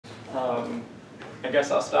I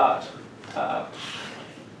guess I'll start.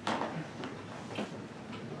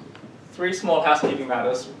 3 small housekeeping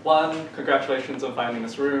matters. 1, congratulations on finding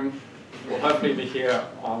this room. We'll hopefully be here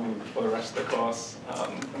for the rest of the course.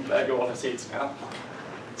 I'm glad you all have seats now.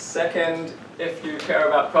 2nd, if you care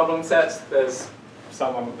about problem sets, there's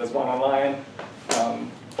one online.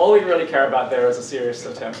 All we really care about there is a serious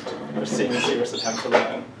attempt, or seeing a serious attempt to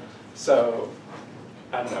learn. So,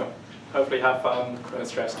 I don't know, hopefully have fun, don't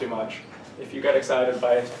stress too much. If you get excited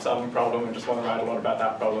by some problem and just want to write a lot about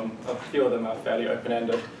that problem, a few of them are fairly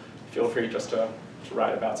open-ended. Feel free just to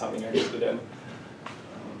write about something you're interested in,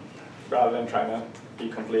 rather than trying to be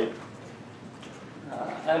complete.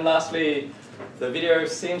 And lastly, the video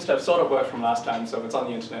seems to have sort of worked from last time, so it's on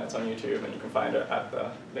the internet, it's on YouTube, and you can find it at the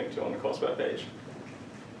link to on the course webpage.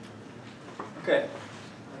 Okay,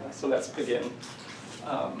 so let's begin.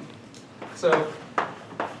 So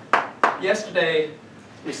yesterday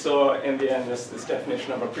we saw in the end this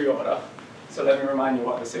definition of a preorder. So let me remind you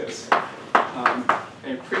what this is.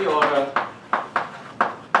 A preorder,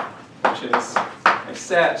 which is a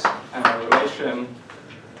set and a relation.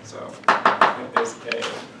 So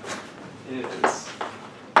it is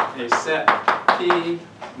a set P,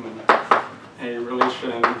 a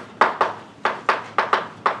relation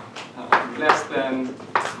less than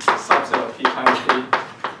a subset of P times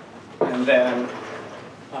P, and then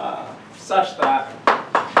such that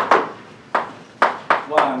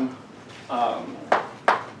 1,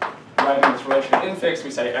 writing this relation infix, we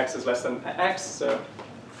say x is less than x, so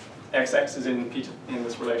xx is in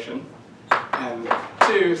this relation, and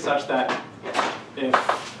 2, such that if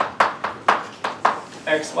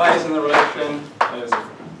xy is in the relation,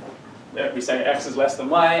 we say x is less than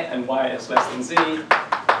y and y is less than z,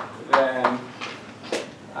 then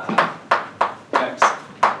x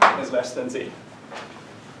is less than z.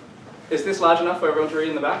 Is this large enough for everyone to read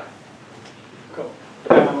in the back? Cool.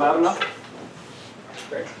 And I'm loud enough?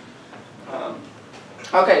 Great.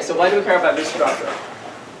 Okay, so why do we care about this structure?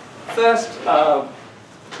 First,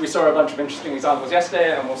 we saw a bunch of interesting examples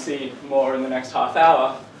yesterday, and we'll see more in the next half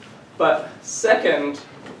hour. But second,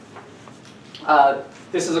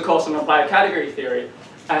 this is a course on applied category theory,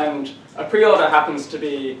 and a preorder happens to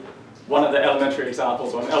be one of the elementary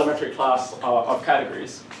examples, or an elementary class of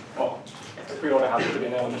categories. Well, a preorder happens to be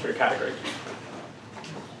an elementary category.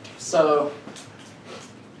 So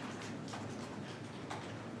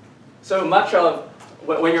much of,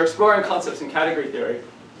 when you're exploring concepts in category theory,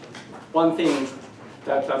 one thing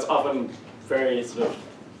that's often very sort of,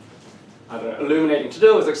 I don't know, illuminating to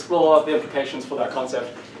do is explore the implications for that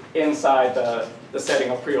concept inside the setting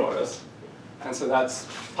of preorders. And so that's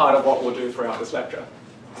part of what we'll do throughout this lecture.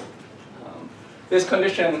 This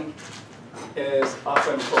condition is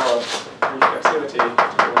often called reflexivity, to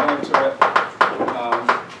put a name to it.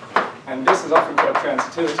 And this is often called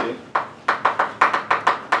transitivity.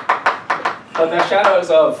 But they're shadows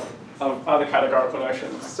of other categorical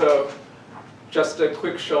notions. So just a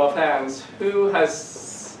quick show of hands. Who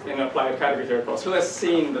has, in an applied category theory course, who has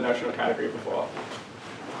seen the notion of category before?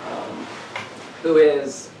 Who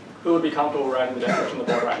would be comfortable writing the definition on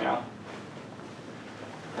the board right now?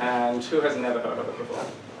 And who has never heard of it before?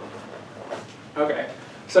 Okay,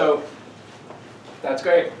 so that's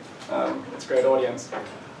great. It's a great audience.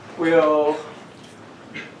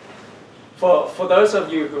 For those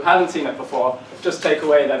of you who haven't seen it before, just take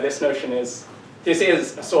away that this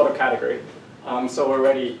is a sort of category. So we're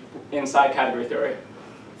already inside category theory.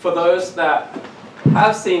 For those that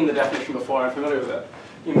have seen the definition before and are familiar with it,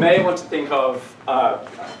 you may want to think of,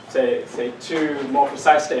 say 2 more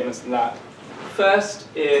precise statements than that. First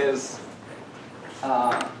is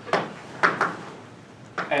a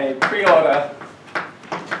preorder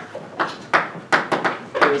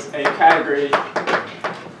is a category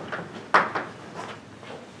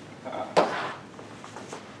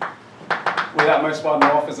without most modern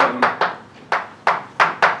morphism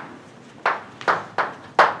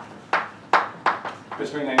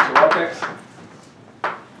between any 2 objects.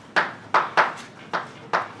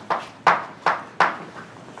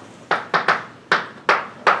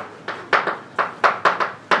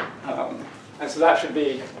 And so that should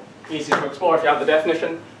be easy to explore if you have the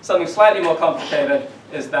definition. Something slightly more complicated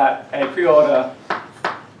is that a preorder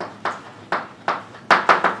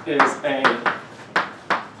is a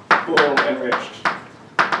Boole-enriched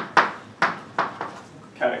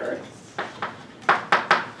category.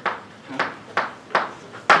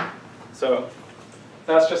 So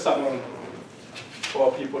that's just something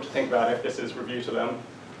for people to think about if this is review to them.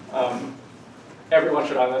 Everyone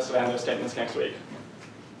should understand those statements next week.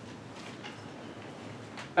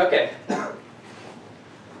 Okay.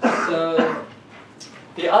 So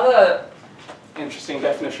The other interesting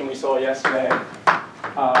definition we saw yesterday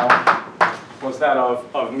was that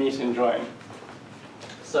of meet and join.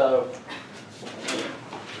 So, let me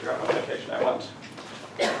figure out what location I want.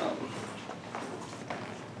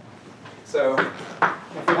 So,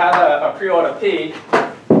 if we have a preorder P,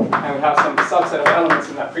 and we have some subset of elements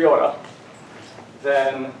in that preorder,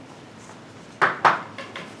 then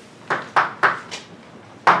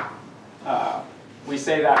we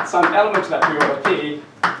say that some element of that preorder P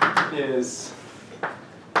is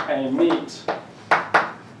a meet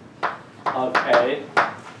of A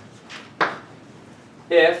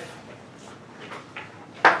if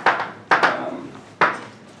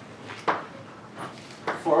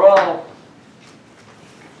for all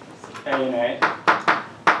A in A,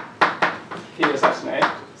 P is less than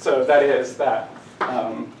A. So that is that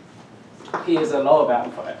P is a lower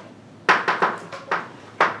bound for A.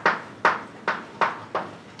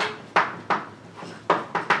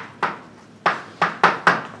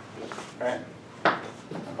 Right?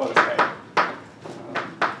 I'll call this A.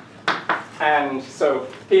 And so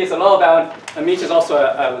P is a lower bound, and meet is also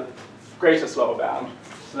a greatest lower bound.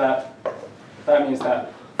 So that means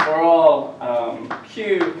that for all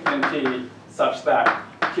Q in P such that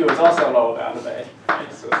Q is also a lower bound of A,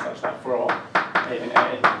 okay? So it's such that for all A in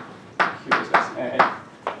A, Q is less than A,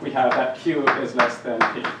 we have that Q is less than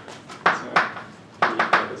P. So P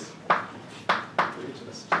is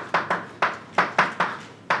greatest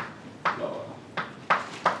lower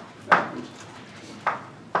bound.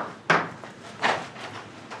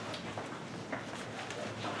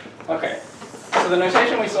 Okay, so the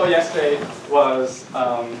notation we saw yesterday was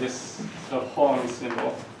this sort of Fong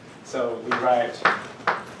symbol. So we write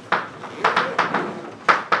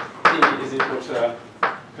P is equal to,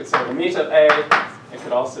 could say the meet of A, it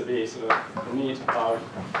could also be sort of the meet of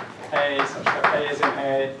A such that A is in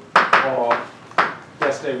A, or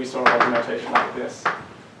yesterday we saw a notation like this,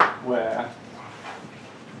 where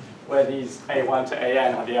these A1 to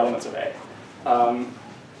AN are the elements of A.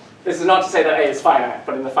 This is not to say that A is finite,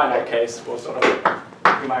 but in the finite case, we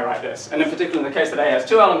might write this. And in particular, in the case that A has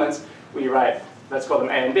two elements, we write, let's call them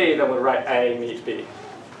A and B, then we'll write A meet B.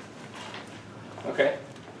 Okay.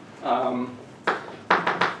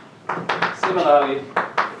 Similarly,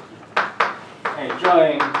 A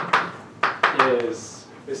join is,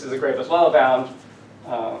 this is a greatest lower bound,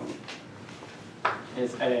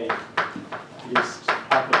 is A least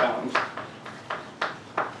upper bound.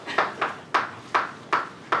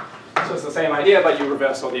 So it's the same idea, but you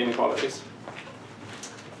reverse all the inequalities.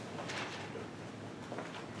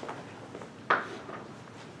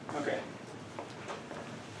 Okay.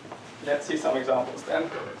 Let's see some examples then.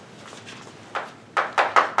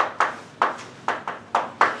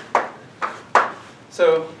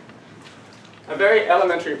 So a very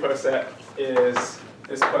elementary poset is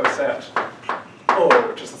this poset O,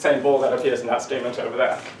 which is the same ball that appears in that statement over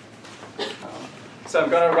there. So I'm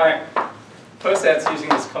going to write posets using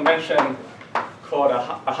this convention called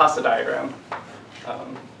a Hasse diagram.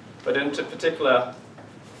 But in particular,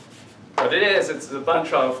 what it is, it's a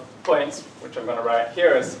bunch of points, which I'm going to write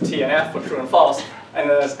here as T and F for true and false, and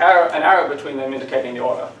there's an arrow between them indicating the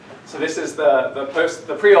order. So this is the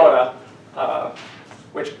pre-order,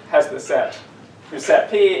 which has the set, whose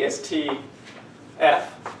set P is T,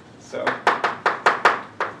 F, so,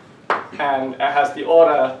 and it has the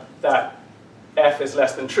order that F is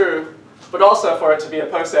less than true, but also for it to be a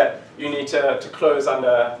poset, you need to close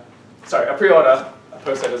under, sorry, a pre-order, a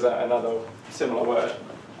poset is another similar word,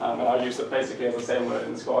 and I'll use it basically as the same word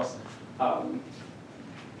in this course.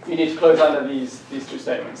 You need to close under these two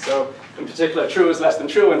statements. So in particular, true is less than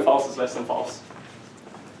true and false is less than false.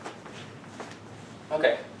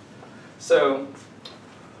 Okay, so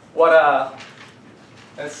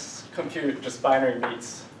let's compute just binary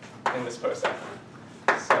meets in this poset.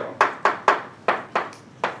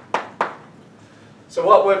 So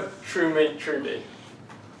what would true meet true be?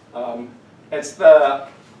 It's the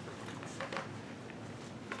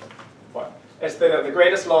the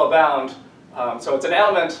greatest lower bound. So it's an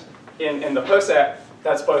element in the poset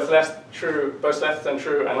that's both less than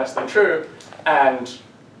true and less than true, and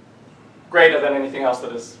greater than anything else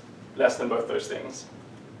that is less than both those things.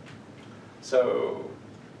 So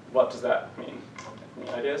what does that mean? Any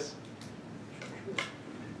ideas?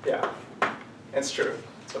 Yeah, it's true.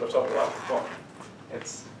 That's what I've talked about before.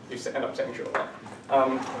 You end up saying true a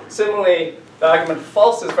lot. Similarly, the argument for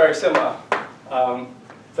false is very similar.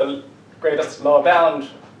 The greatest lower bound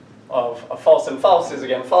of false and false is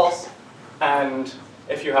again false, and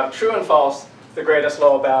if you have true and false, the greatest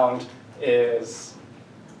lower bound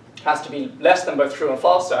has to be less than both true and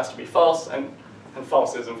false, so it has to be false, and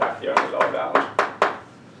false is in fact the only lower bound.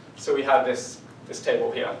 So we have this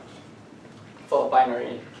table here for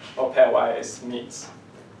binary or pairwise meets.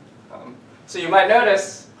 So you might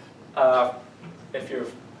notice, if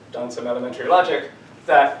you've done some elementary logic,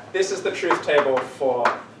 that this is the truth table for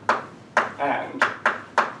AND.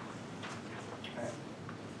 Okay.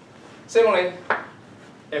 Similarly,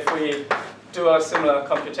 if we do a similar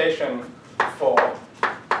computation for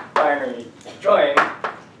binary join,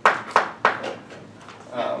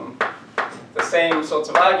 the same sorts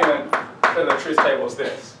of argument for the truth table is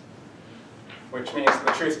this, which means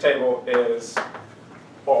the truth table is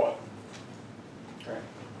OR. Okay.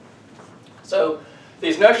 So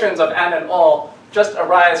these notions of and OR just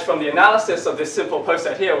arise from the analysis of this simple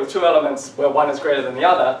poset here with two elements where one is greater than the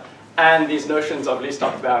other, and these notions of least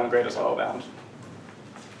upper bound and greatest lower bound.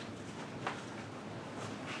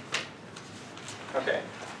 Okay,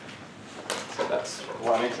 so that's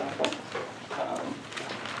one example.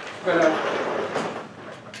 I'm going to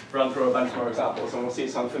run through a bunch more examples and we'll see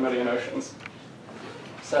some familiar notions.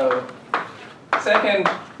 So, second,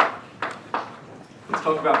 let's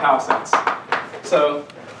talk about power sets. So,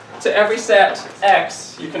 to every set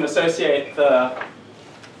X, you can associate the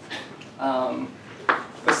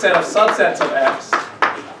set of subsets of X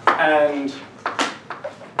and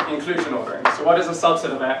inclusion ordering. So what is a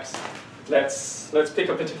subset of X? Let's pick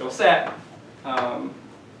a particular set.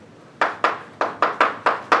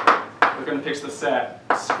 We're going to pick the set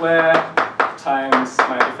square times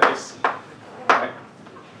smiley face. Okay.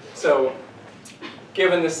 So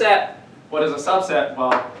given the set, what is a subset?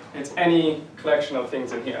 Well, it's any collection of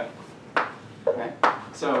things in here. Okay.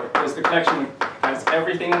 So there's the collection has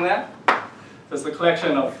everything in there. There's the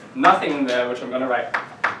collection of nothing in there, which I'm going to write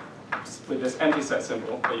with this empty set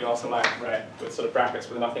symbol, but you also might write with sort of brackets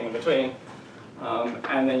with nothing in between.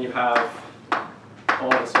 And then you have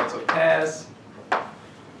all the sorts of pairs.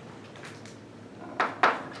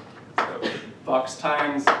 So box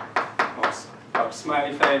times, box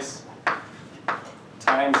smiley face,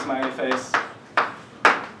 times smiley face,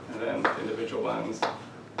 and then individual ones,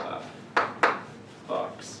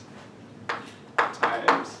 box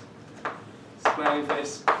times smiley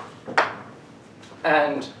face.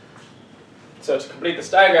 And so to complete this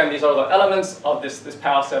diagram, these are the elements of this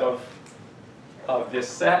power set of this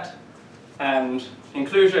set. And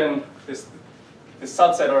inclusion, this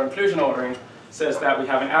subset or inclusion ordering says that we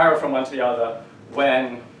have an arrow from one to the other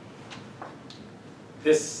when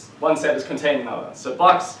this one set is contained in another. So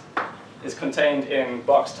box is contained in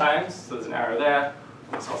box times, so there's an arrow there.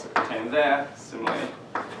 And it's also contained there. Similarly,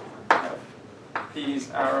 we have these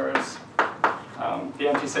arrows. The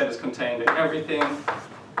empty set is contained in everything.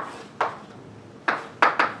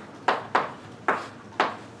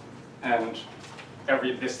 And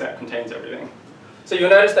this set contains everything. So you'll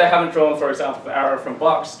notice that I haven't drawn, for example, the arrow from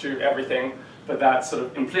box to everything, but that's sort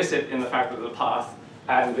of implicit in the fact that there's a path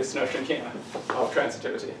and this notion here of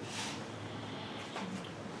transitivity.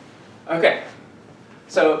 Okay,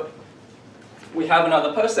 so we have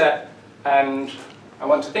another poset, and I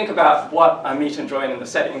want to think about what I meet and join in the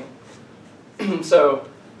setting. So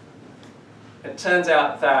it turns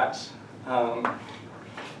out that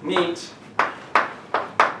meet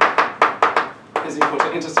is equal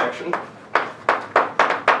to intersection.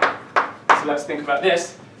 So let's think about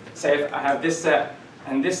this. Say if I have this set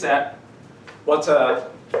and this set, what's a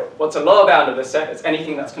lower bound of this set? It's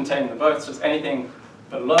anything that's contained in them both, so it's anything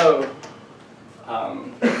below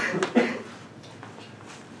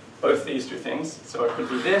both these two things. So it could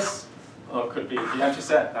be this, or it could be the empty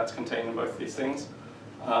set that's contained in both these things.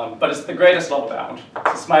 But it's the greatest lower bound.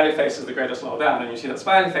 So smiley face is the greatest lower bound, and you see that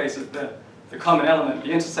smiley face is the common element,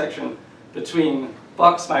 the intersection between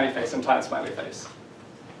box smiley face and time smiley face.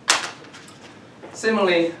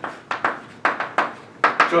 Similarly,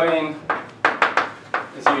 join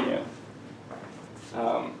is union.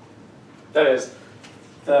 That is,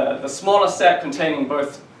 the smaller set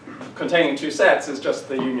containing two sets is just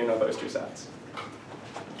the union of those two sets.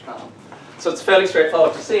 So it's fairly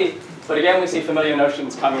straightforward to see, but again we see familiar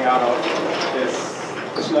notions coming out of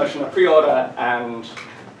this notion of preorder and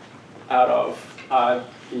out of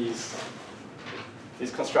these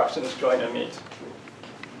constructions join and meet.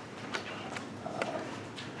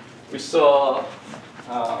 We saw,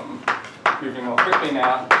 moving more quickly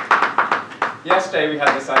now, yesterday we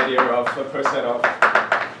had this idea of a poset of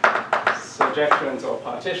surjections or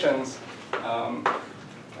partitions,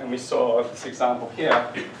 and we saw this example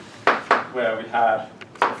here where we had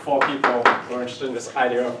sort of 4 people who were interested in this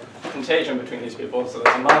idea of contagion between these people. So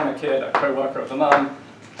there's a mom, a kid, a co-worker of the mom,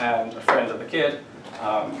 and a friend of the kid.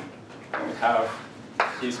 And we have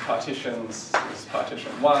these partitions. This is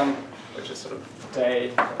partition 1, which is sort of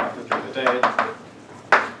day, through the day.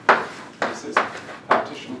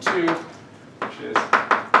 condition 2, which is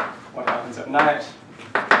what happens at night.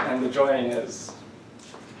 And the join is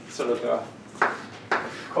sort of the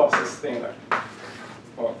coarsest thing that,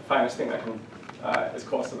 or finest thing that can, is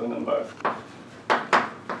coarser than them both.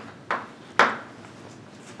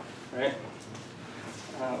 Right?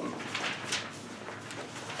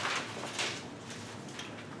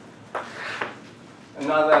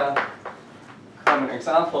 Another common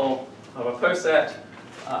example of a coset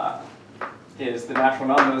is the natural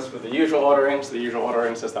numbers with the usual ordering. So the usual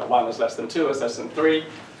ordering says that 1 is less than 2 is less than 3.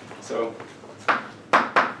 So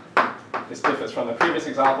this differs from the previous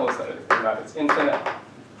examples that it's infinite.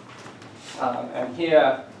 And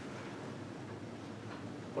here,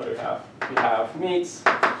 what do we have? We have meets,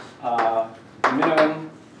 the minimum.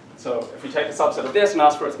 So if we take a subset of this and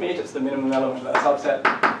ask for its meet, it's the minimum element of that subset,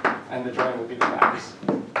 and the join will be the max.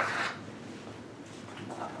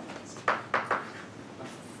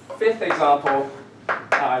 The fifth example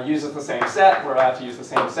uses the same set. We're allowed to use the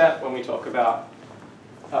same set when we talk about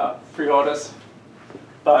pre-orders.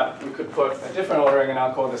 But we could put a different ordering, and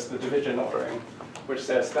I'll call this the division ordering, which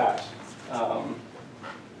says that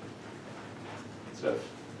sort of,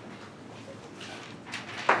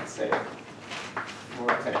 let's say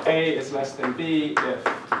A is less than B if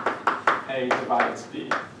A divides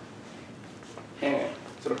B,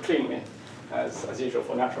 sort of cleanly, as usual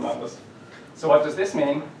for natural numbers. So what does this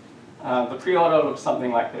mean? The pre-order looks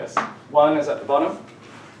something like this. 1 is at the bottom,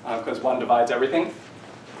 because 1 divides everything.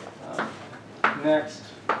 Next,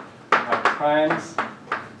 we have primes.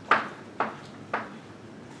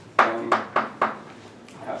 And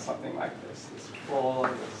we have something like this. This 4,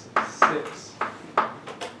 this 6,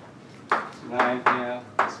 this 9 here,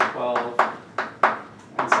 this 12,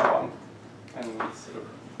 and so on. And we sort of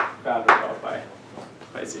bounded off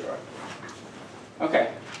by 0.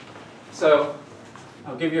 Okay, so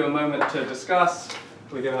I'll give you a moment to discuss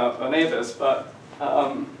with our neighbors, but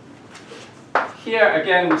here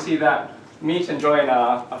again we see that meet and join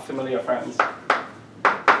are familiar friends.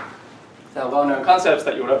 They're well-known concepts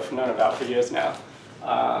that you would have known about for years now.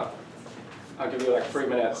 I'll give you like 3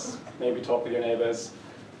 minutes, maybe talk with your neighbors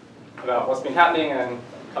about what's been happening and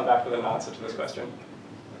come back with an answer to this question.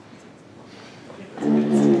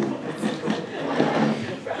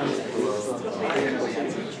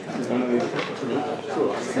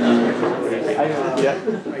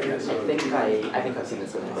 I think I've seen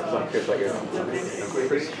this one, so I'm curious what you're on.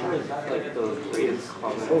 Like the greatest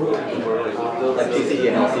common like GCD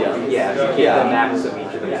and LCM. Yeah, you get the max of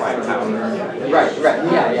each of the prime power. Right,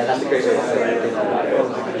 yeah, that's a great way to say it.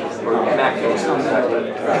 Or max of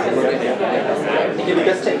if you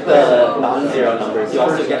just take the non-zero numbers, you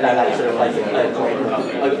also get that sort of like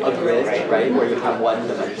a grid, right, where you have one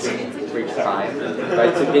dimension for each prime,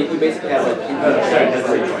 right? So you basically have an infinite set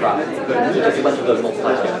for each prime. So just a bunch of those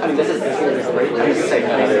multiplied. I mean, this is great. I can say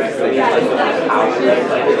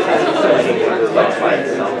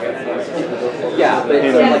yeah, but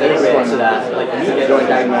it's like a grid so that like you get going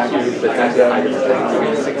down cube, but that's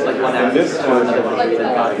like one axis to another one.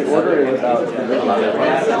 The order is about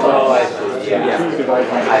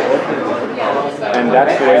and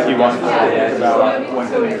that's the way he wants to about one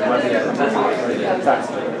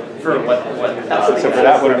for what so for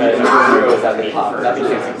that one that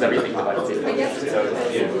becomes everything divided zero.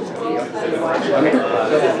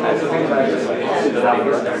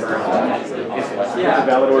 It's a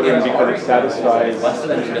valid ordering because it satisfies those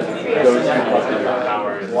two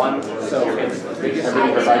powers. So everything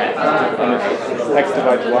divided x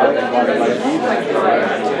divides y and y divides b.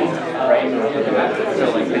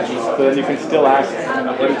 So then you can still ask,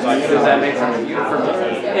 does that make sense to you? For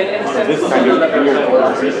this kind of weird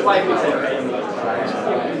order.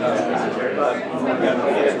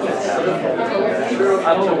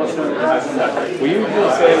 We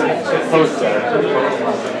usually say post-set.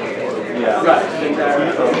 Yeah. Right.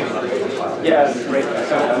 Yeah, great.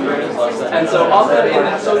 And so often in the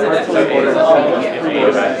net order,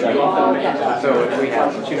 so if we have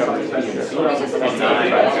two numbers, right?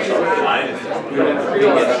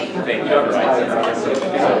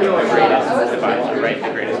 The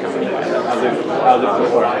greatest company. How's it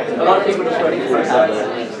before? A lot of people just writing for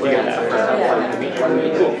We got that.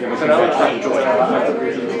 So now let's try join.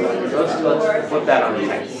 Let's flip that on the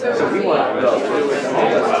text. So we want to build.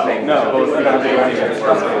 No, we got to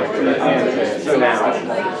so now,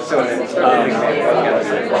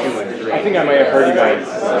 I think I might have heard you guys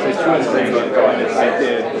say 2 and 3 go on this. I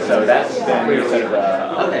did. So that's clearly the,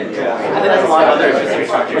 okay, cool. And then there's a lot of other history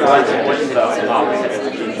structures. What's the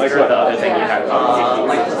opposite? Like what the other thing you had?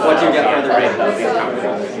 Like what do you get for the ring of these companies?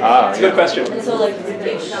 It's a good question. And so like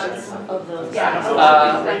predictions of those.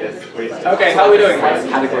 Okay, how are we doing?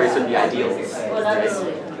 Categories would be ideals. Well, not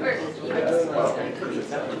necessarily.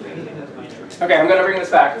 Okay, I'm going to bring this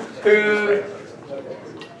back. Who?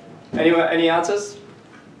 Anyone? Any answers?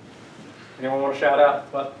 Anyone want to shout out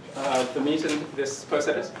what the meat in this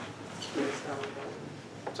post-it is?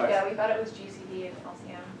 Sorry. Yeah, we thought it was GCD and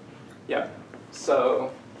LCM. Yeah.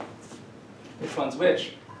 So, which one's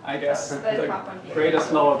which? I guess The the top one.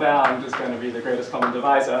 greatest lower bound is going to be the greatest common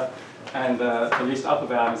divisor, and the least upper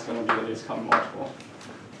bound is going to be the least common multiple.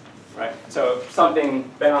 Right? So if something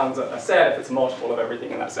bounds a set if it's a multiple of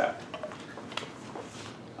everything in that set.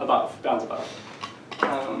 Above, bounds above.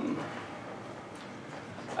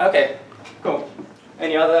 Okay, cool.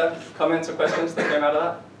 Any other comments or questions that came out of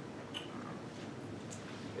that?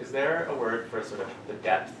 Is there a word for sort of the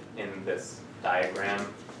depth in this diagram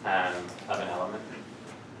of an element?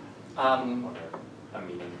 Or a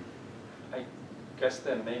meaning? I guess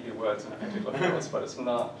there may be words in particular fields, but it's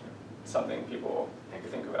not something people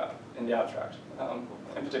think about in the abstract. In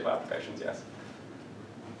particular applications, yes.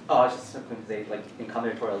 Oh, I was just going to say, like, in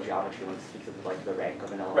combinatorial geometry, when it speaks of, like, the rank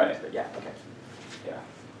of an element. Right. But yeah, okay. Yeah.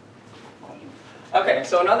 Okay,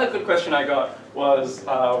 so another good question I got was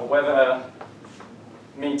whether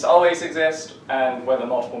meets always exist and whether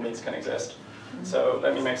multiple meets can exist. So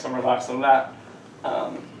let me make some remarks on that.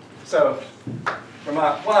 So,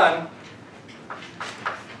 remark one,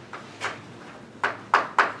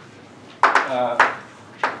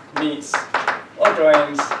 meets or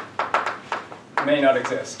joins may not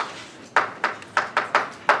exist.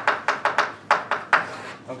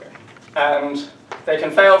 Okay, and they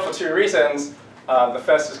can fail for two reasons. The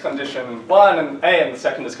first is condition 1 and A, and the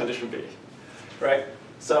second is condition B, right?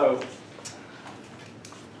 So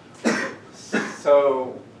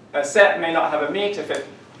a set may not have a meet if it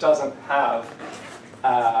doesn't have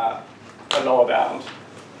a lower bound.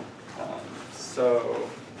 So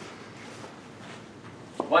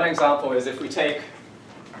one example is if we take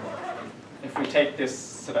this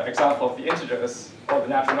sort of example of the integers or the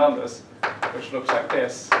natural numbers, which looks like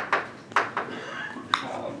this,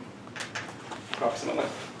 approximately,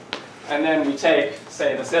 and then we take,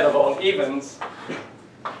 say, the set of all evens,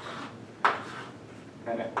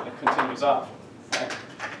 and it continues up. Right?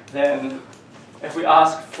 Then, if we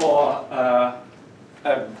ask for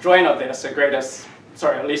a join of this,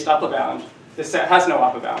 a least upper bound, this set has no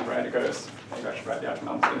upper bound, right? It goes, maybe I should write the actual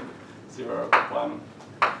numbers in 0, 1,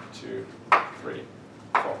 2, 3,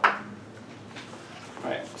 4.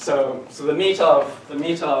 Right. So the meet of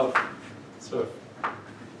sort of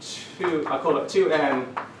 2, I call it 2n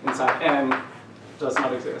inside n, does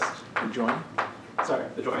not exist. The join? Sorry,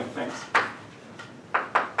 the join. Thanks.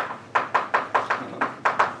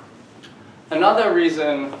 Another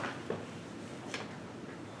reason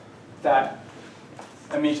that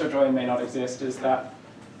a meet or join may not exist is that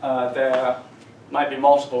there might be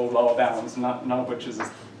multiple lower bounds, none of which is,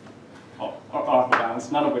 or upper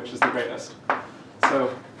bounds, none of which is the greatest. So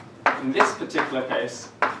in this particular case,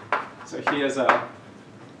 so here's a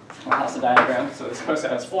Hasse diagram. So this poster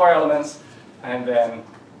has 4 elements, and then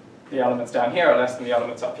the elements down here are less than the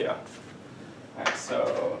elements up here. Right,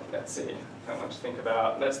 so let's see. Let's think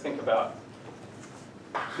about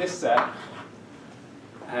this set,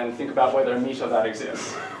 and think about whether a meet of that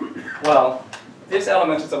exists. Well, this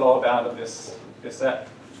element is a lower bound of this set.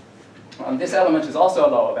 This element is also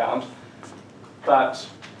a lower bound, but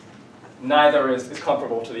neither is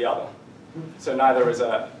comparable to the other. So neither is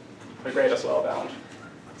a greatest lower bound.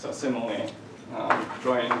 So similarly,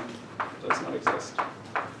 join does not exist.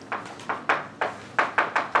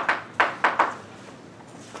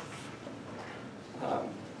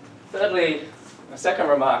 Thirdly, the second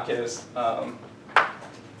remark is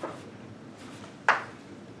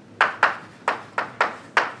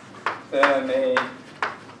there may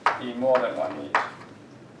be more than one meet.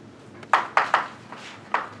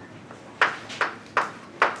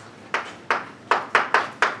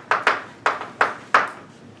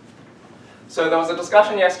 So there was a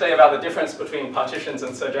discussion yesterday about the difference between partitions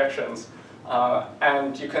and surjections,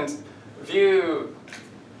 and you can view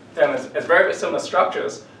them as very similar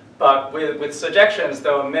structures, but with surjections,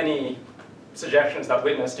 there were many surjections that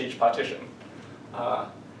witnessed each partition.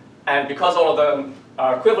 And because all of them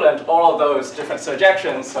are equivalent, all of those different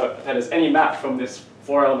surjections, so that is any map from this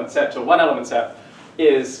 4-element set to a 1-element set,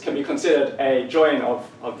 can be considered a join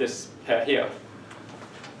of this pair here.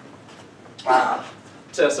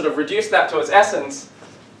 To sort of reduce that to its essence,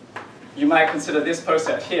 you might consider this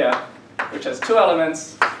poset here, which has two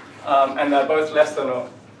elements, and they're both less than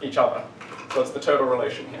each other. So it's the total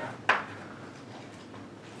relation here.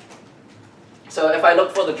 So if I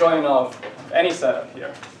look for the join of any set up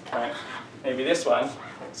here, right, maybe this one.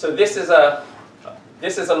 So this is a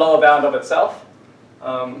lower bound of itself,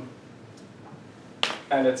 and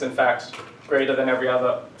it's in fact greater than every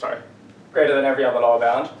other lower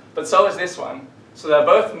bound. But so is this one. So they're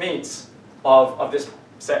both meets of this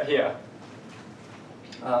set here.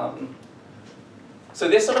 So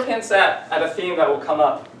this sort of hints at a theme that will come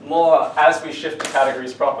up more as we shift to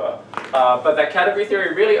categories proper. But that category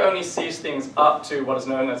theory really only sees things up to what is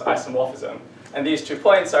known as isomorphism. And these 2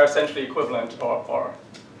 points are essentially equivalent, or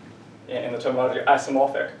in the terminology,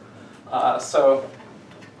 isomorphic. So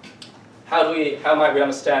how might we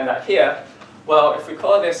understand that here? Well, if we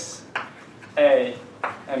call this A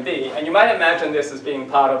and B, and you might imagine this as being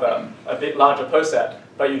part of a bit larger poset,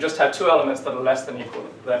 but you just have two elements that are less than equal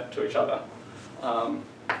to each other.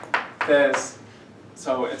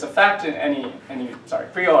 So it's a fact in any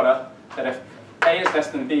pre-order that if A is less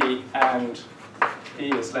than B and B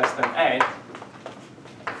is less than A,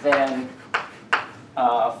 then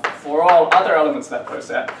for all other elements of that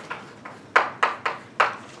poset,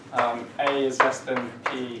 A is less than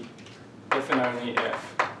P if and only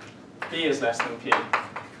if B is less than P.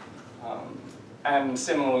 And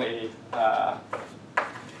similarly,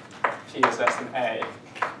 P is less than A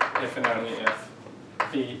if and only if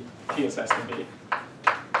P is less than B.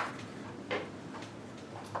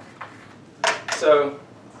 So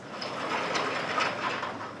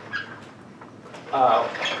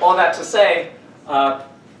all that to say,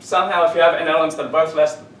 somehow if you have n elements that are both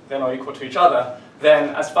less than or equal to each other,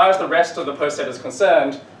 then as far as the rest of the poset is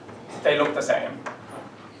concerned, they look the same.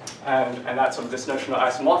 And that's sort of this notion of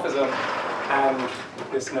isomorphism and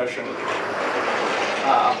this notion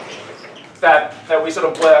that we sort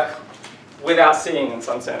of work without seeing in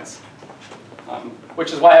some sense.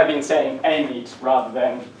 Which is why I've been saying A meet rather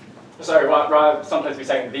than, rather sometimes we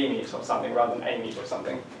say B meet or something rather than A meet or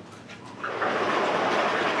something.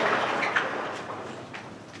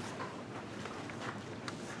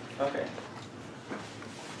 Okay.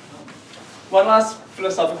 One last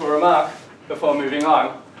philosophical remark before moving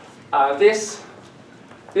on. This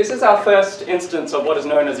is our first instance of what is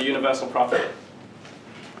known as a universal property.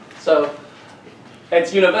 So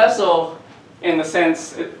it's universal in the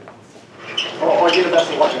sense, or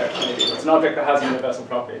universal object maybe. It's an object that has a universal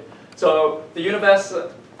property. So the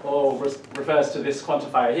universal refers to this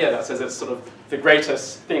quantifier here that says it's sort of the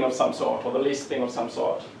greatest thing of some sort or the least thing of some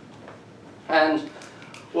sort. And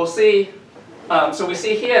we'll see, so we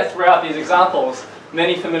see here throughout these examples,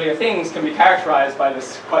 many familiar things can be characterized by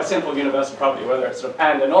this quite simple universal property, whether it's sort of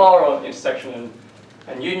and or intersection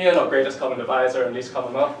and union, or greatest common divisor and least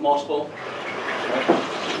common multiple.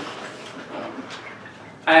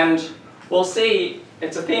 And we'll see,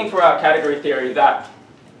 it's a theme throughout category theory that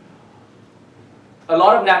a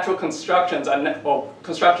lot of natural constructions, or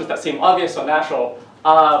constructions that seem obvious or natural,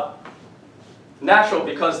 are natural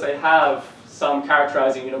because they have some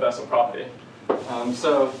characterizing universal property.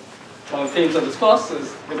 So one of the themes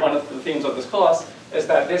of this course is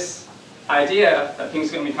that this idea that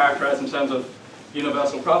things can be characterized in terms of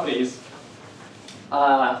universal properties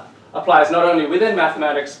applies not only within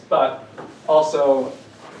mathematics but also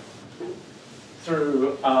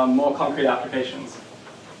through more concrete applications.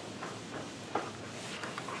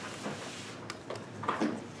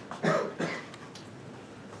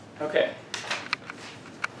 Okay.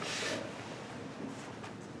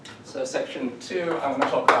 So section 2, I'm going to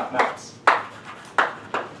talk about maps.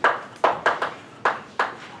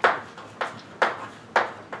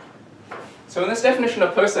 So in this definition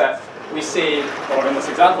of poset, we see, or in this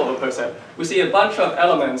example of a poset, we see a bunch of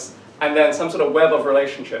elements and then some sort of web of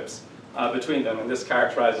relationships between them, and this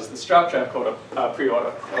characterizes the structure called a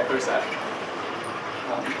pre-order or poset.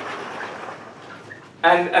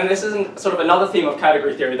 And this is sort of another theme of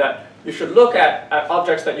category theory, that you should look at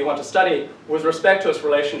objects that you want to study with respect to its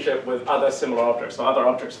relationship with other similar objects, or other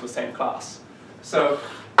objects of the same class. So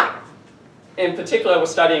in particular, we're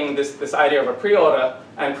studying this idea of a pre-order,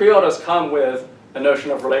 and pre-orders come with a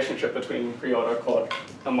notion of relationship between pre-order called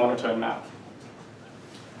a monotone map.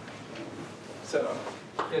 So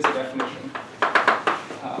here's a definition.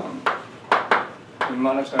 The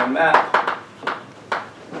monotone map,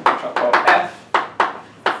 which I'll call F,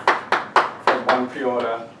 from one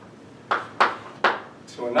pre-order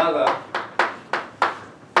to another,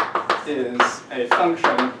 is a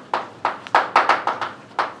function,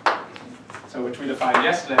 so which we defined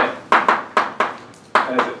yesterday,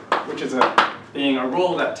 which is being a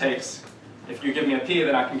rule that takes if you give me a P,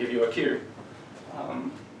 then I can give you a Q.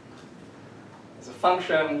 There's a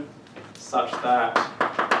function such that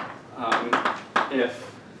if,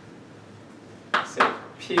 say,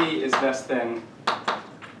 P is less than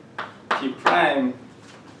P prime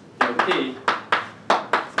in P,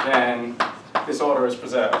 then this order is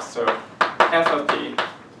preserved. So f of P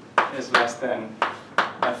is less than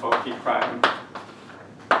f of P prime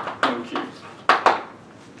in Q.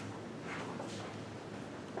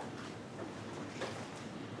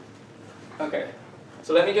 Okay,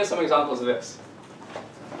 so let me give some examples of this.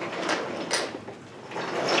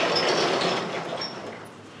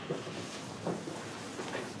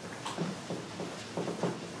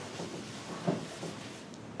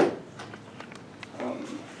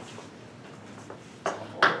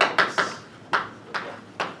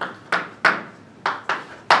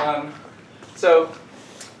 So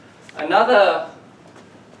another,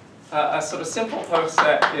 a sort of simple post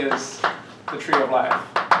set is the tree of life.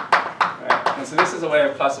 Right? And so this is a way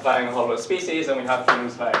of classifying a whole lot of species, and we have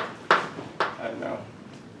things like, I don't know,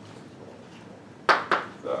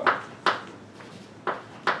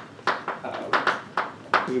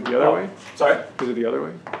 Is it the other way? Sorry? Is it the other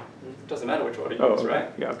way? Doesn't matter which order you Oh, use, okay.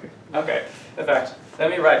 right? Yeah, okay. Okay. In fact,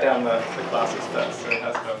 let me write down the classes first, so it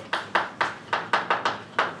has to,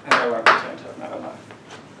 and I won't pretend to have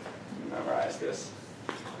memorized this.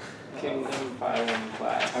 Kingdom, fire, and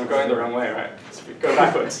class. I'm going the wrong way, right? Go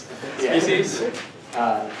backwards. Yeah. Species,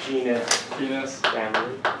 Genus,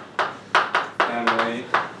 family, family.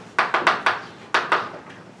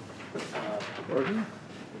 Order?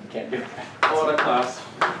 Can't do that. order, class,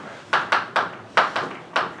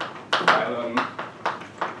 phylum,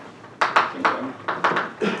 kingdom.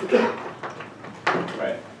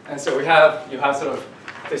 Right. And so you have sort of,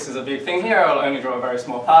 this is a big thing here. I'll only draw a very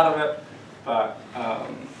small part of it, but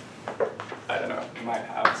I don't know, you might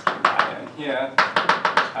have some in here,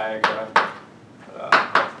 tiger,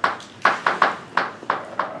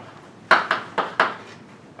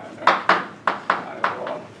 I don't know,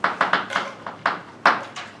 carnivore,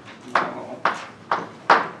 mammal.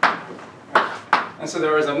 And so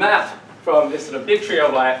there is a map from this sort of big tree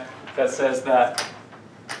of life that says that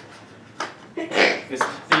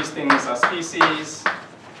these things are species.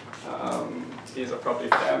 These are probably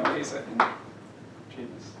families, I think.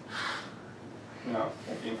 Genus. No,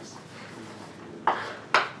 genus.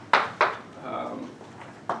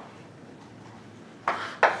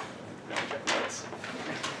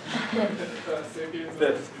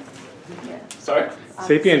 Sorry?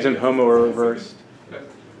 Sapiens and Homo are reversed.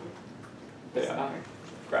 Yeah.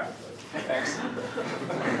 Great. Thanks.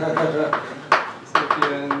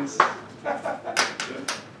 Sapiens.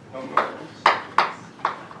 Homo.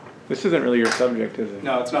 This isn't really your subject, is it?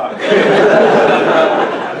 No, it's not.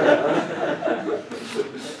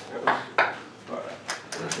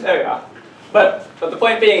 There we are. But the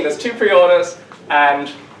point being, there's two pre-orders, and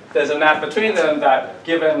there's a map between them that,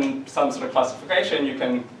 given some sort of classification, you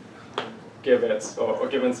can give it, or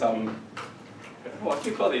given some, what do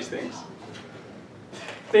you call these things?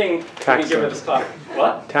 Thing, you can give it this class.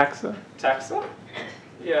 What? Taxa? Taxa?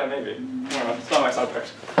 Yeah, maybe. I don't know. It's not my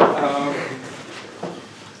subject.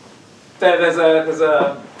 There's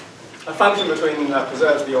a function between them that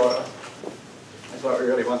preserves the order. That's what we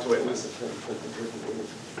really want to witness.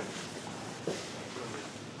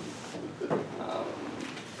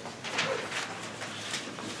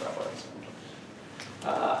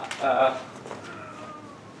 A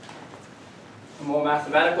more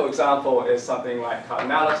mathematical example is something like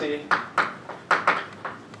cardinality.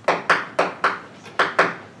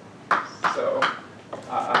 So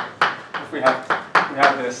if we have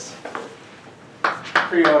this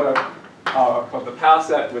pre-order called the power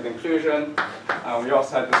set with inclusion. We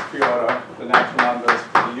also had this pre-order, the natural numbers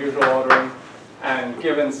with the usual ordering. And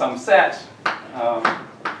given some set,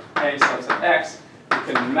 A subset X,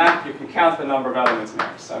 you can count the number of elements in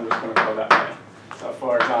X. So I'm just going to go that way. So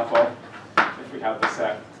for example, if we have the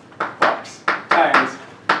set box times,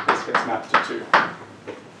 this gets mapped to 2.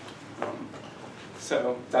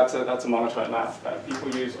 So that's a monotone map that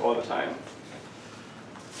people use all the time.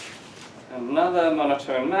 Another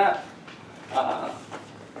monotone map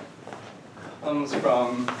comes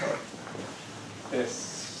from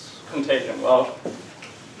this contagion. Well,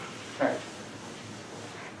 right.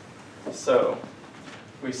 So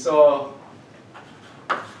we saw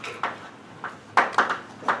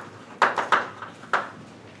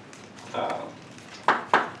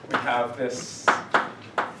we have this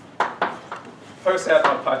first set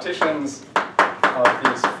of partitions of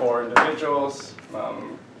these 4 individuals.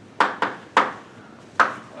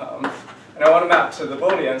 And I want to map to the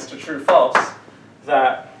Booleans, to true false,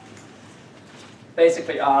 that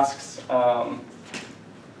basically asks, are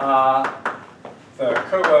the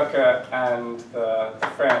coworker and the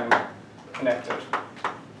friend connected?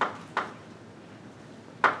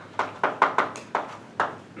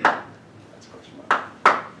 That's question mark.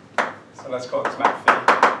 So let's call this map phi.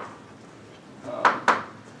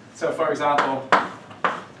 So for example,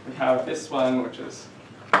 we have this one, which is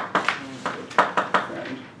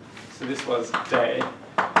friend. So this was day.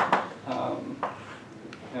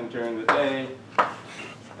 And during the day,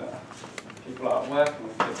 people are at work and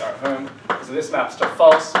the kids are at home. So this maps to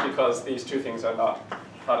false because these two things are not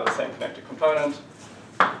part of the same connected component.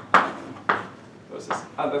 There's this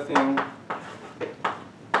other thing.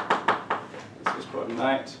 This is called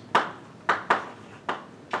night.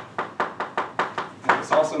 And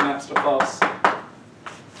this also maps to false.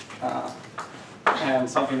 And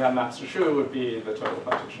something that maps to true would be the total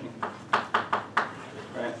partition.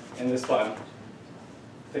 Right? In this one,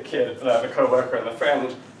 the kid, the coworker, and the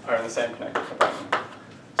friend are in the same connected component.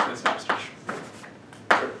 So this maps to true.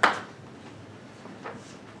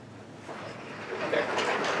 Okay.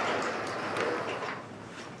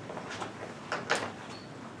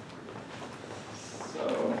 So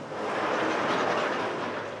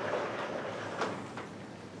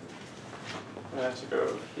I have to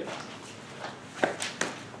go here.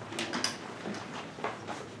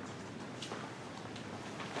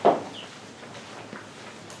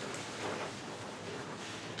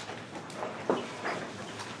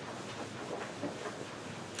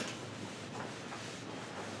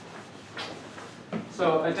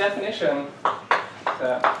 So a definition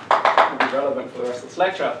that will be relevant for the rest of this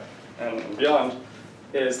lecture and beyond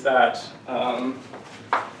is that a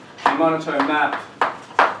monotone map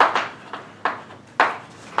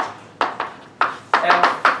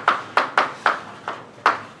F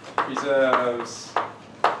reserves,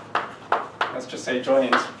 let's just say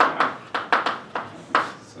joins.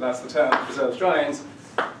 So that's the term, reserves joins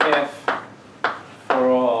if for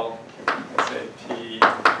all, let's say P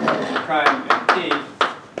prime and P,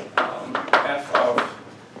 f of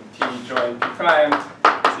P join P prime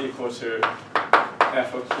is equal to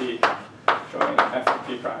f of P join f of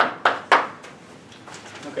P prime.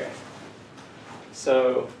 Okay.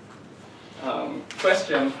 So,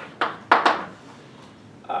 question,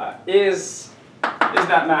 is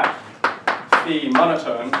that map phi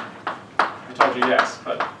monotone? I told you yes,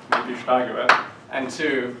 but maybe you should argue it. And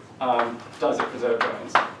two, does it preserve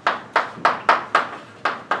joins?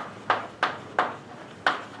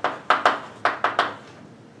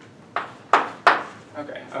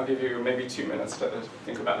 Okay, I'll give you maybe 2 minutes to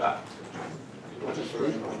think about that.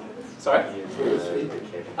 Sorry?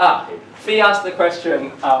 Phi asked the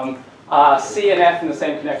question, are C and F in the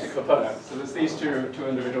same connected component? So there's these two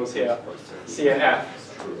individuals here, C and F.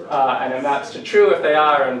 And it maps to true if they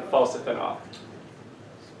are and false if they're not.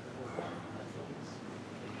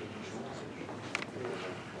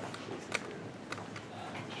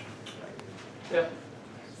 Yeah.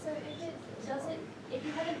 So if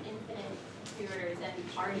you have an infinite two-order, then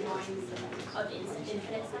are joins of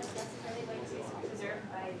infinite sets necessarily going to be preserved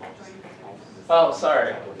by that join? Oh,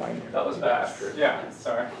 sorry. That was bad. Yeah,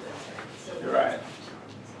 sorry. You're right.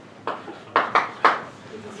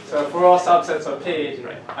 So for all subsets of P,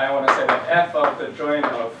 I want to say that f of the join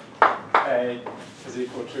of A is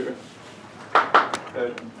equal to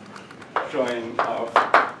the join of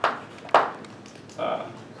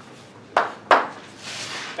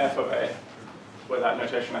f of A. With that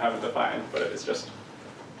notation I haven't defined, but it's just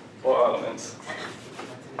 4 elements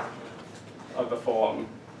of the form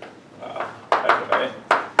f of A.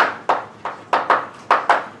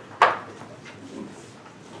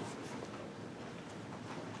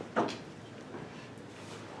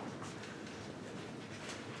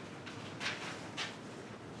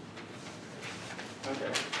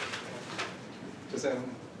 Okay.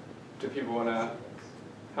 Do people want to,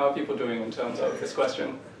 how are people doing in terms of this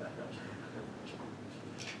question?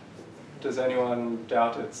 Does anyone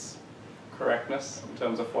doubt its correctness in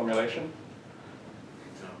terms of formulation?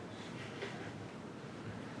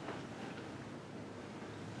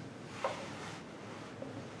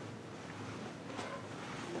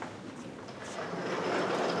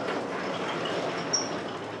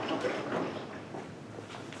 Okay.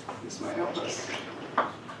 This might help us.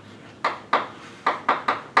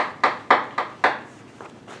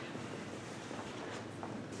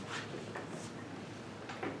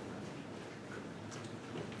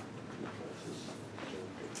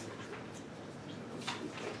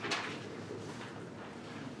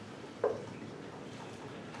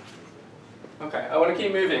 Okay, I want to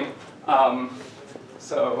keep moving.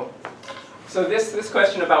 So this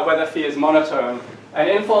question about whether phi is monotone an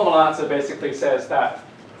informal answer basically says that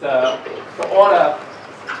the order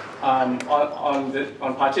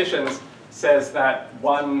on partitions says that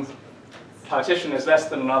one partition is less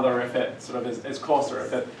than another if it sort of is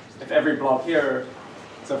coarser. If every blob here,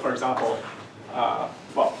 so for example,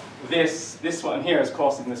 well, this one here is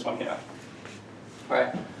coarser than this one here,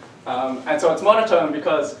 right? And so it's monotone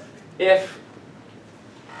because if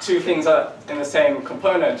two things are in the same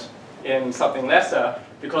component in something lesser,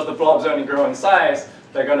 because the blobs only grow in size,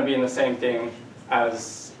 they're going to be in the same thing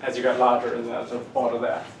as you get larger in the sort of order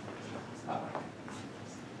there.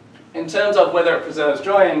 In terms of whether it preserves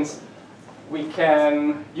joins, we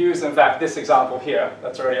can use, in fact, this example here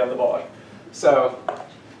that's already on the board. So,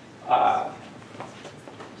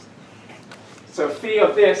 so phi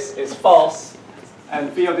of this is false,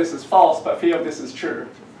 and phi of this is false, but phi of this is true,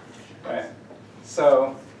 right?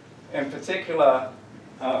 So, in particular,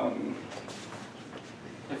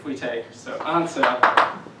 if we take, so answer,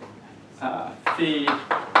 phi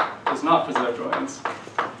does not preserve joins.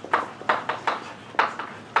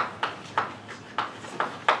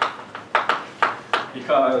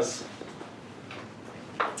 Because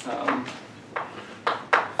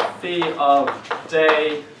phi of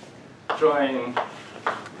day join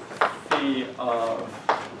phi of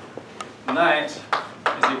night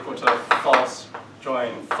is equal to false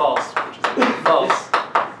join false, which is equal to false,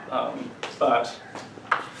 but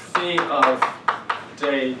phi of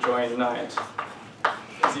day join night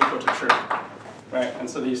is equal to true, right? And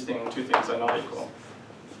so these two things are not equal.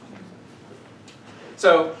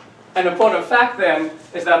 So an important fact then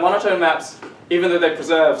is that monotone maps, even though they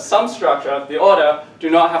preserve some structure, the order, do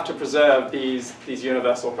not have to preserve these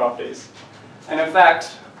universal properties. And in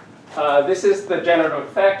fact, this is the generative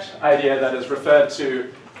effect idea that is referred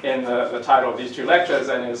to in the title of these two lectures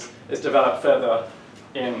and is developed further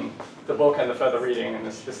in the book and the further reading in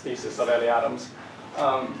this thesis of Ellie Adams.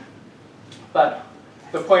 But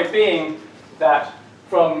the point being that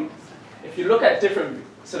if you look at different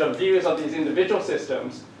sort of views of these individual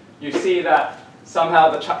systems, you see that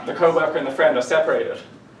somehow the co-worker and the friend are separated.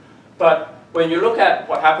 But when you look at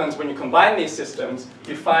what happens when you combine these systems,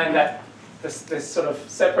 you find that this sort of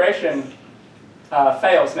separation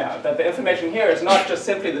fails now. That the information here is not just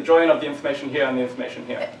simply the join of the information here and the information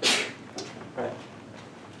here. Right.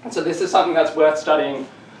 And so this is something that's worth studying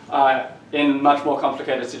in much more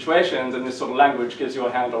complicated situations, and this sort of language gives you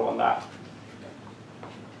a handle on that.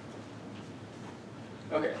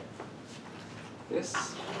 Okay. This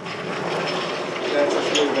lets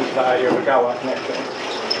us move into the idea of a Galois connection,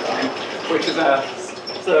 which is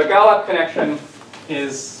so a Galois connection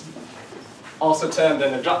is also termed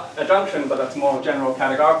an adjunction, but that's a more general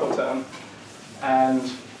categorical term.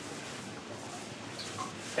 And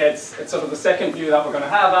it's sort of the second view that we're going to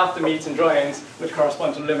have after meets and joins, which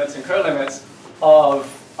correspond to limits and co-limits of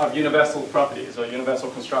universal properties or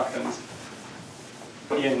universal constructions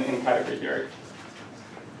in category theory.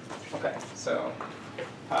 Okay, so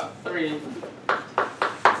part 3 is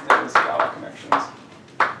Galois connections.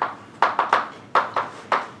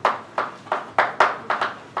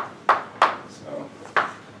 So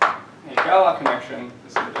a Galois connection,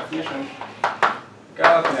 this is the definition,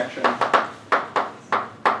 Galois connection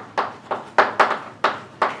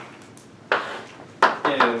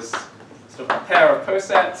is sort of a pair of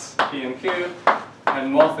cosets, P and Q,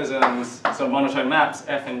 and morphisms, so monotone maps,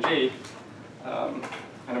 F and G.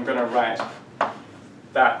 And I'm going to write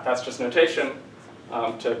that's just notation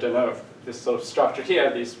to denote this sort of structure here,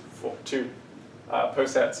 these two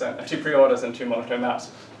cosets and two preorders and two monotone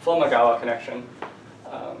maps form a Galois connection.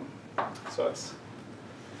 So it's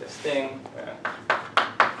this thing where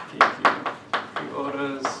P, Q,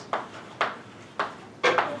 preorders,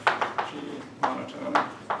 F, G, monotone,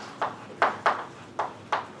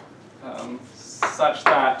 such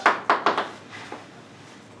that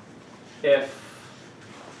if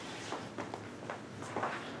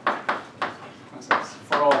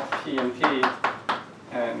for all P and P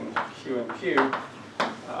and Q and Q,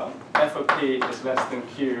 F of P is less than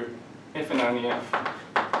Q if and only if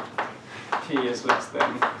P is less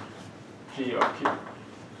than G of Q.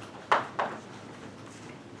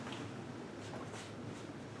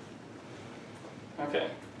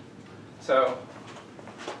 Okay, so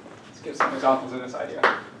let's give some examples of this idea.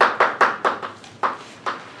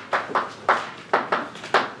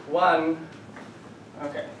 One,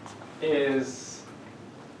 okay, is,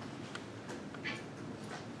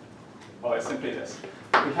 well, it's simply this.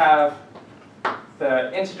 We have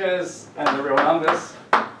the integers and the real numbers.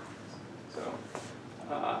 So,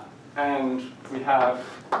 and we have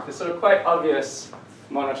this sort of quite obvious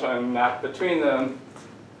monotone map between them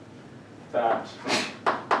that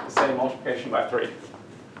the same multiplication by 3.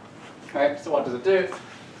 Right, so what does it do?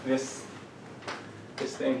 This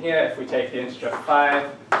thing here, if we take the integer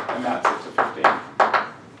 5 and maps it to 15.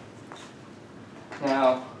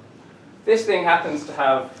 Now, this thing happens to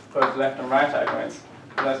have both left and right adjoints.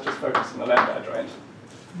 So let's just focus on the left adjoint.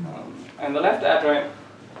 And the left adjoint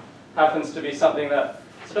happens to be something that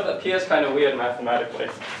sort of appears kind of weird mathematically,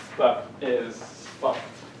 but is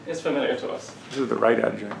familiar to us. This is the right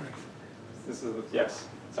adjoint, right? This is, yes,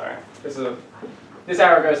 sorry. This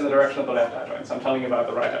arrow goes in the direction of the left adjoint, so I'm telling you about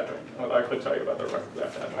the right adjoint, although I could tell you about the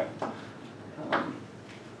left adjoint.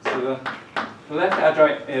 So the left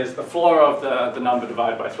adjoint is the floor of the number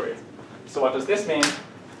divided by 3. So what does this mean?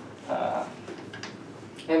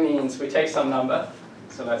 It means we take some number,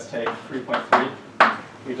 so let's take 3.3.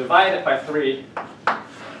 We divide it by 3,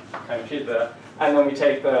 kind of cheat there, and then we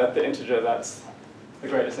take the integer that's the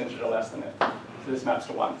greatest integer less than it. So this maps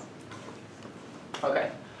to 1.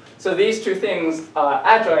 Okay, so these two things are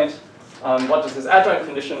adjoint. What does this adjoint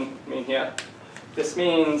condition mean here? This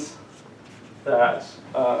means that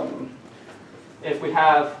if we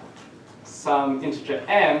have some integer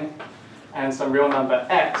n and some real number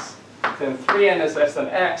x, then 3n is less than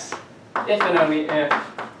x if and only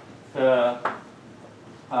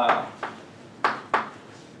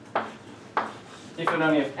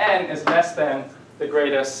if n is less than the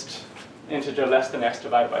greatest integer less than x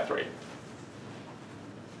divided by 3.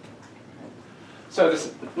 So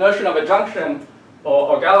this notion of a junction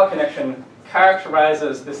or Galois connection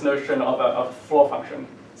characterizes this notion of a floor function.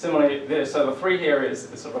 Similarly, so the 3 here is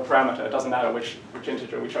sort of a parameter. It doesn't matter which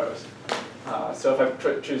integer we chose. So if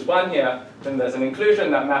I choose 1 here, then there's an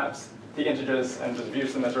inclusion that maps the integers and just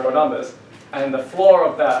views them as real numbers. And the floor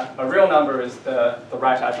of that, a real number, is the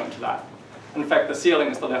right adjoint to that. In fact, the ceiling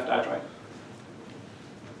is the left adjoint.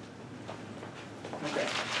 Okay.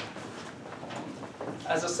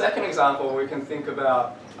 As a second example, we can think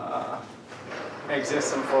about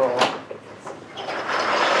exists and for all.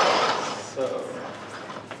 So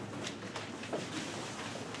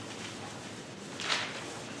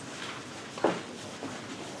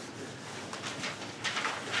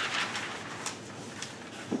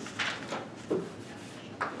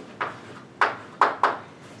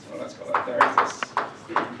let's call it there exists.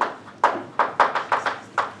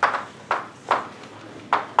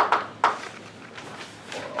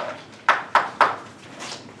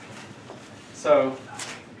 So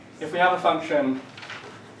if we have a function,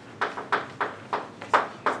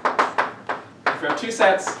 if we have two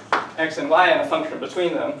sets, x and y, and a function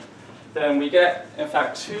between them, then we get, in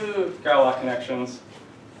fact, two Galois connections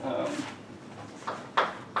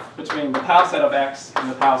between the power set of x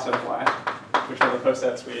and the power set of y, which are the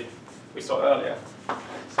cosets we saw earlier.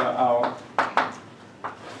 So I'll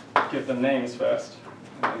give them names first,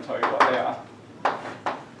 and then tell you what they are.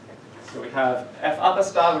 So we have f upper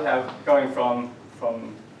star, we have going from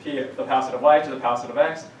p, the power set of y, to the power set of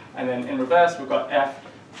x, and then in reverse we've got f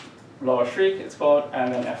lower shriek, it's called,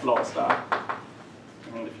 and then f lower star.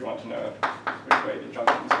 And if you want to know which way the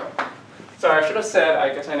junctions go. Sorry, I should have said,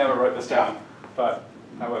 I guess I never wrote this down, but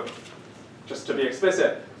I will. Just to be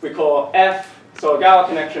explicit, we call f, so a Galois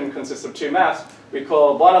connection consists of two maps. We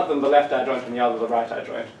call one of them the left adjoint and the other the right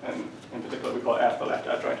adjoint. And in particular, we call f the left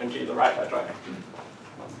adjoint and g the right adjoint.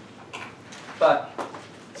 But,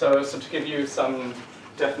 so to give you some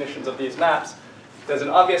definitions of these maps, there's an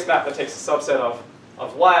obvious map that takes a subset of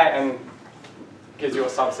y and gives you a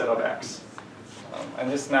subset of x.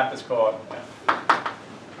 And this map is called f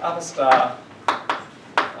upper star,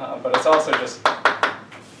 but it's also just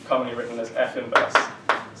commonly written as f inverse.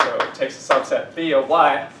 So it takes a subset b of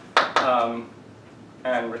y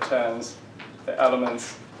and returns the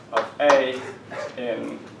elements of a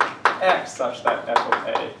in x such that f of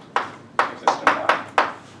a exists in y.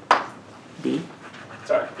 B?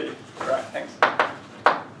 Sorry, b. Right, thanks.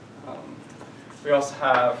 We also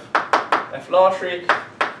have f lower shriek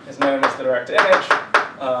is known as the direct image.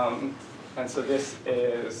 And so this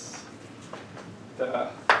is the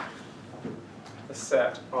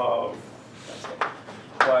set of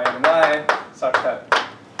y and y such that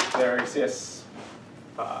there exists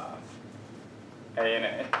a and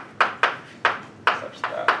a such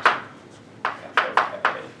that f of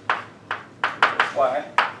a equals y.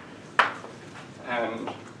 And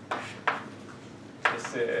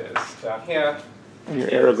this is down here. And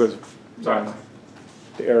your arrow goes wrong.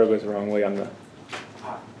 The arrow goes the wrong way on the.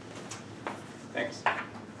 Thanks.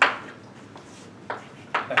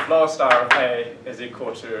 F lower star of a is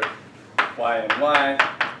equal to y and y,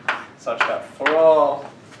 such that for all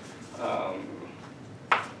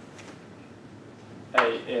a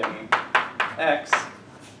in x,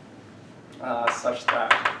 such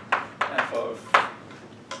that f of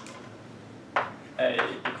a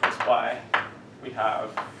equals y, we have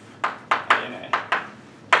a in a.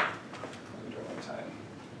 Let me do it one time.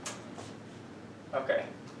 Okay.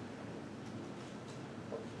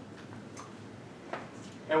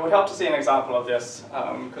 It would help to see an example of this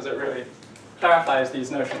because it really clarifies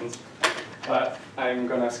these notions. But I'm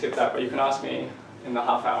going to skip that, but you can ask me in the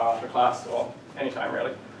half hour after class or anytime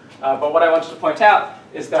really. But what I wanted to point out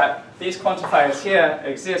is that these quantifiers here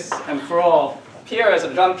exist and for all appear as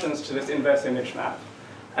adjunctions to this inverse image map.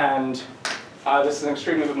 And this is an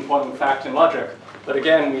extremely important fact in logic. But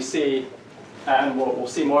again, we see, and we'll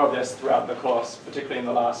see more of this throughout the course, particularly in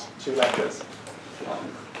the last 2 lectures.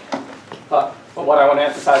 But what I want to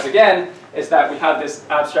emphasize again is that we have this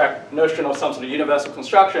abstract notion of some sort of universal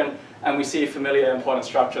construction, and we see familiar important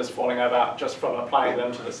structures falling about just from applying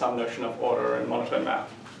them to some notion of order and monotone map.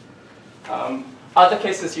 Other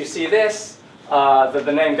cases you see this,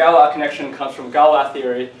 the name Galois connection comes from Galois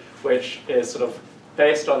theory, which is sort of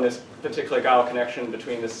based on this particular Galois connection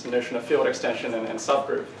between this notion of field extension and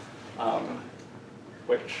subgroup,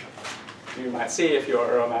 which you might see if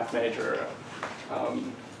you're a math major.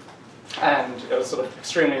 And it was sort of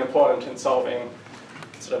extremely important in solving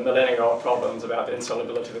sort of millennia-old problems about the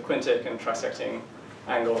insolubility of the quintic and trisecting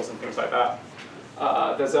angles and things like that.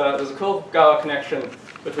 There's a cool Galois connection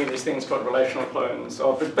between these things called relational clones,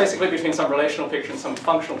 or basically between some relational picture and some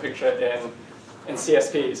functional picture in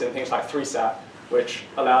CSPs and things like 3-SAT, which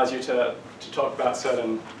allows you to talk about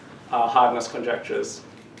certain hardness conjectures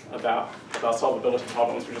about solvability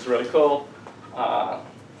problems, which is really cool.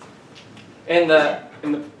 In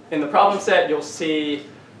the problem set, you'll see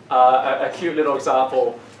a cute little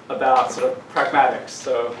example about sort of pragmatics.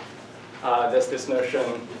 So there's this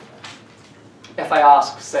notion, if I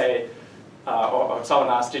ask, say, or someone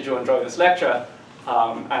asks, did you enjoy this lecture?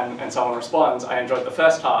 And someone responds, I enjoyed the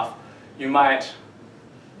first half. You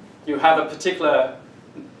have a particular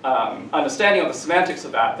understanding of the semantics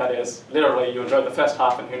of that. That is, literally, you enjoyed the first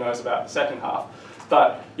half and who knows about the second half.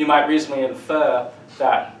 But you might reasonably infer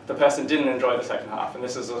that the person didn't enjoy the second half. And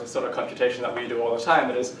this is a sort of computation that we do all the time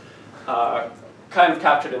that is kind of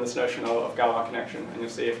captured in this notion of Galois connection. And you'll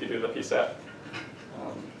see if you do the p-set.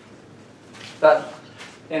 But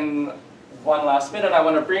in one last minute, I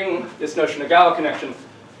want to bring this notion of Galois connection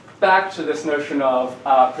back to this notion of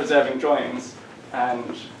preserving joins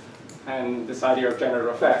and this idea of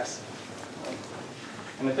generative effects.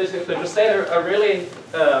 And the physics could just say a really,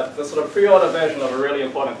 the sort of pre-order version of a really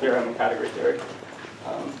important theorem in category theory.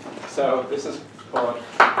 So this is called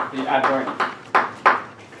the adjoint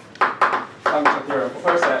function theorem for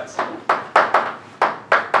cosets.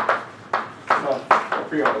 Well, for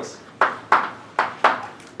pre-orders.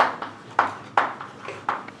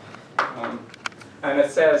 And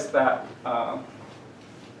it says that a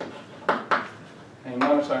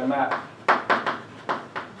monotone map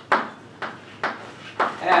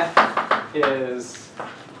F is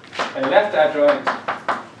a left adjoint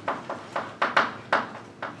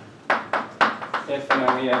if and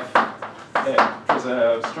only if it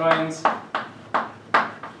preserves joins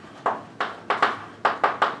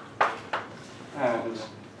and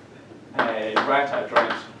a right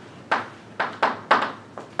adjoint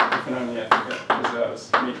if and only if it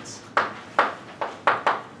preserves meets.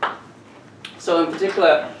 So in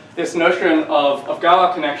particular, this notion of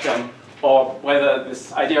Galois connection, or whether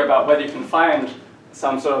this idea about whether you can find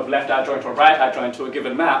some sort of left adjoint or right adjoint to a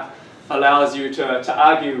given map, allows you to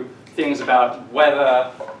argue things about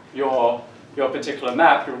whether your particular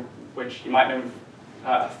map, which you might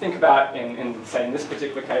think about in, say, in this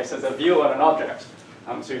particular case, as a view on an object.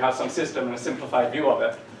 So you have some system and a simplified view of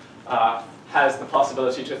it, has the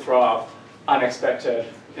possibility to throw up unexpected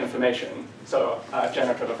information, so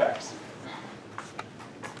generative effects.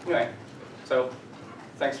 Anyway, so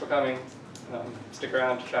thanks for coming. Stick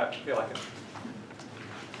around to chat if you like it.